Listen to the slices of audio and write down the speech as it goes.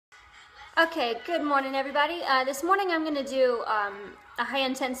Okay, good morning everybody. This morning I'm going to do a high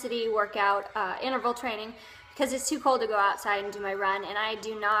intensity workout, interval training, because it's too cold to go outside and do my run, and I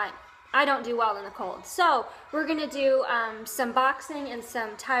don't do well in the cold. So we're going to do some boxing and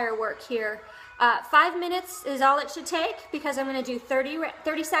some tire work here. 5 minutes is all it should take, because I'm going to do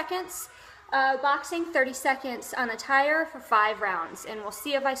 30 seconds boxing, 30 seconds on a tire for 5 rounds, and we'll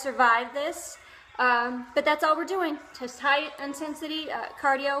see if I survive this. But that's all we're doing, just high intensity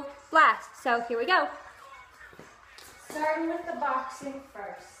cardio blast. So here we go. Starting with the boxing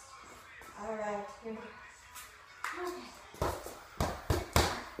first. All right, here we go. Okay.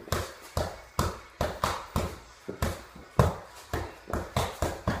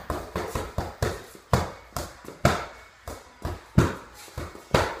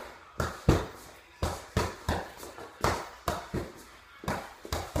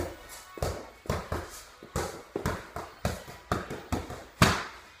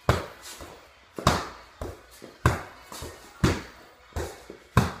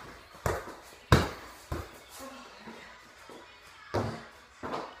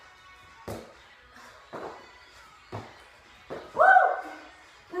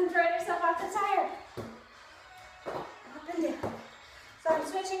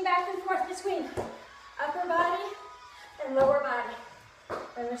 Switching back and forth between upper body and lower body.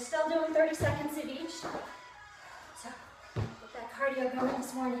 And we're still doing 30 seconds of each. So, get that cardio going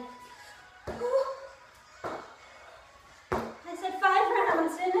this morning. Whew. I said 5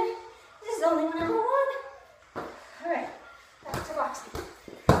 rounds, didn't I? This is only number 1. All right, back to boxing.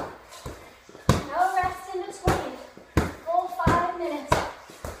 No rest in between. Full 5 minutes of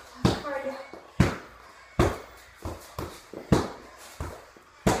cardio.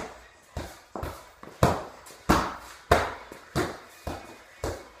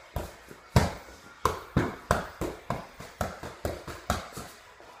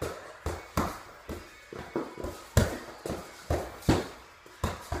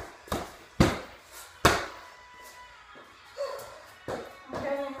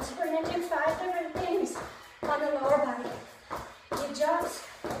 We're going to do 5 different things on the lower body. Knee jumps,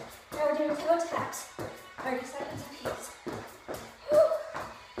 now we're doing toe taps, 30 seconds apiece. Whew.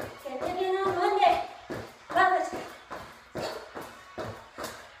 Get it in on Monday. Love it.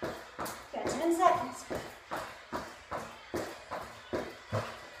 Got 10 seconds.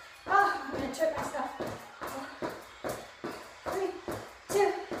 Oh, I'm going to trip myself. 3,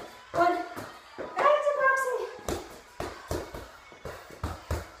 2, 1.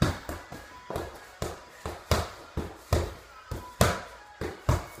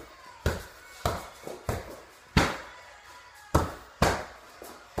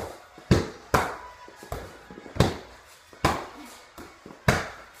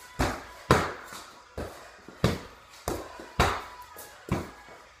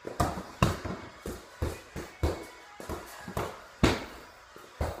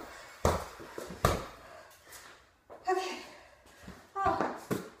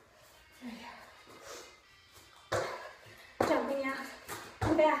 Jumping out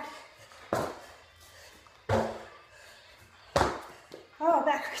and back. Oh,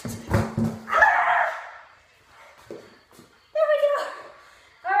 backwards. Ah! There we go.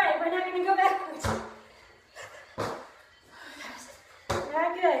 All right, we're not going to go backwards.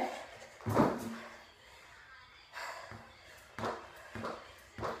 Not good.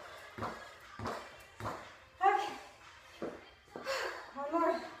 Okay. One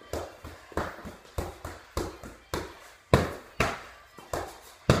more.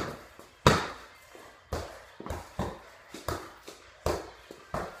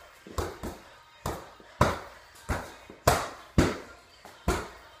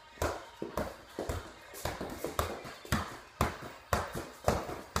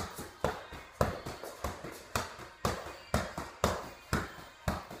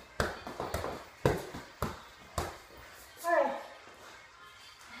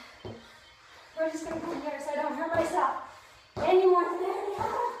 We're just going to come here so I don't hurt myself any more than I already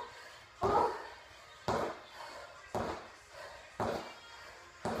have. Oh.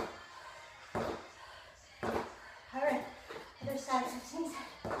 All right, other side, 15 seconds.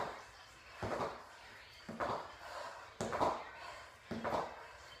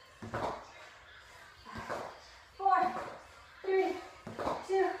 Four, 3,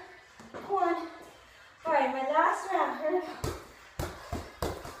 2, 1. All right, my last round. Here we go.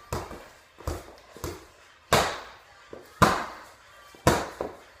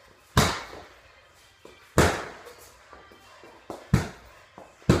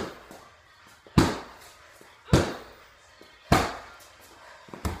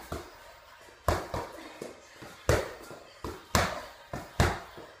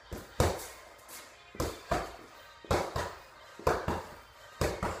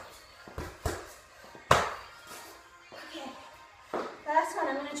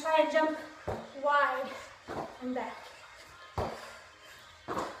 I'm going to try and jump wide and back.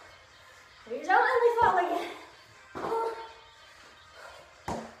 Please don't let me fall again.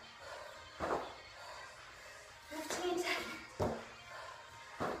 15 seconds.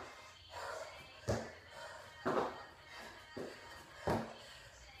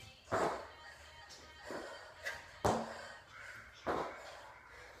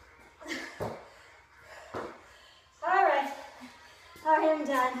 I am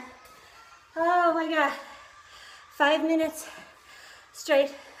done. Oh my God. 5 minutes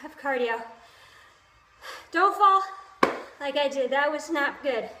straight of cardio. Don't fall like I did. That was not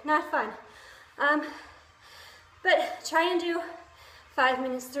good, not fun. But try and do 5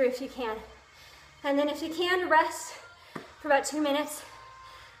 minutes through if you can. And then if you can, rest for about 2 minutes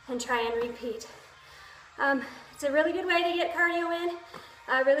and try and repeat. It's a really good way to get cardio in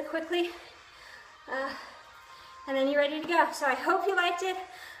really quickly. And then you're ready to go. So I hope you liked it.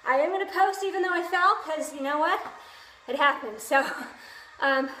 I am going to post even though I fell, because you know what? It happened. So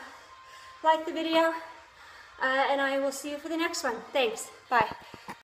like the video, and I will see you for the next one. Thanks. Bye.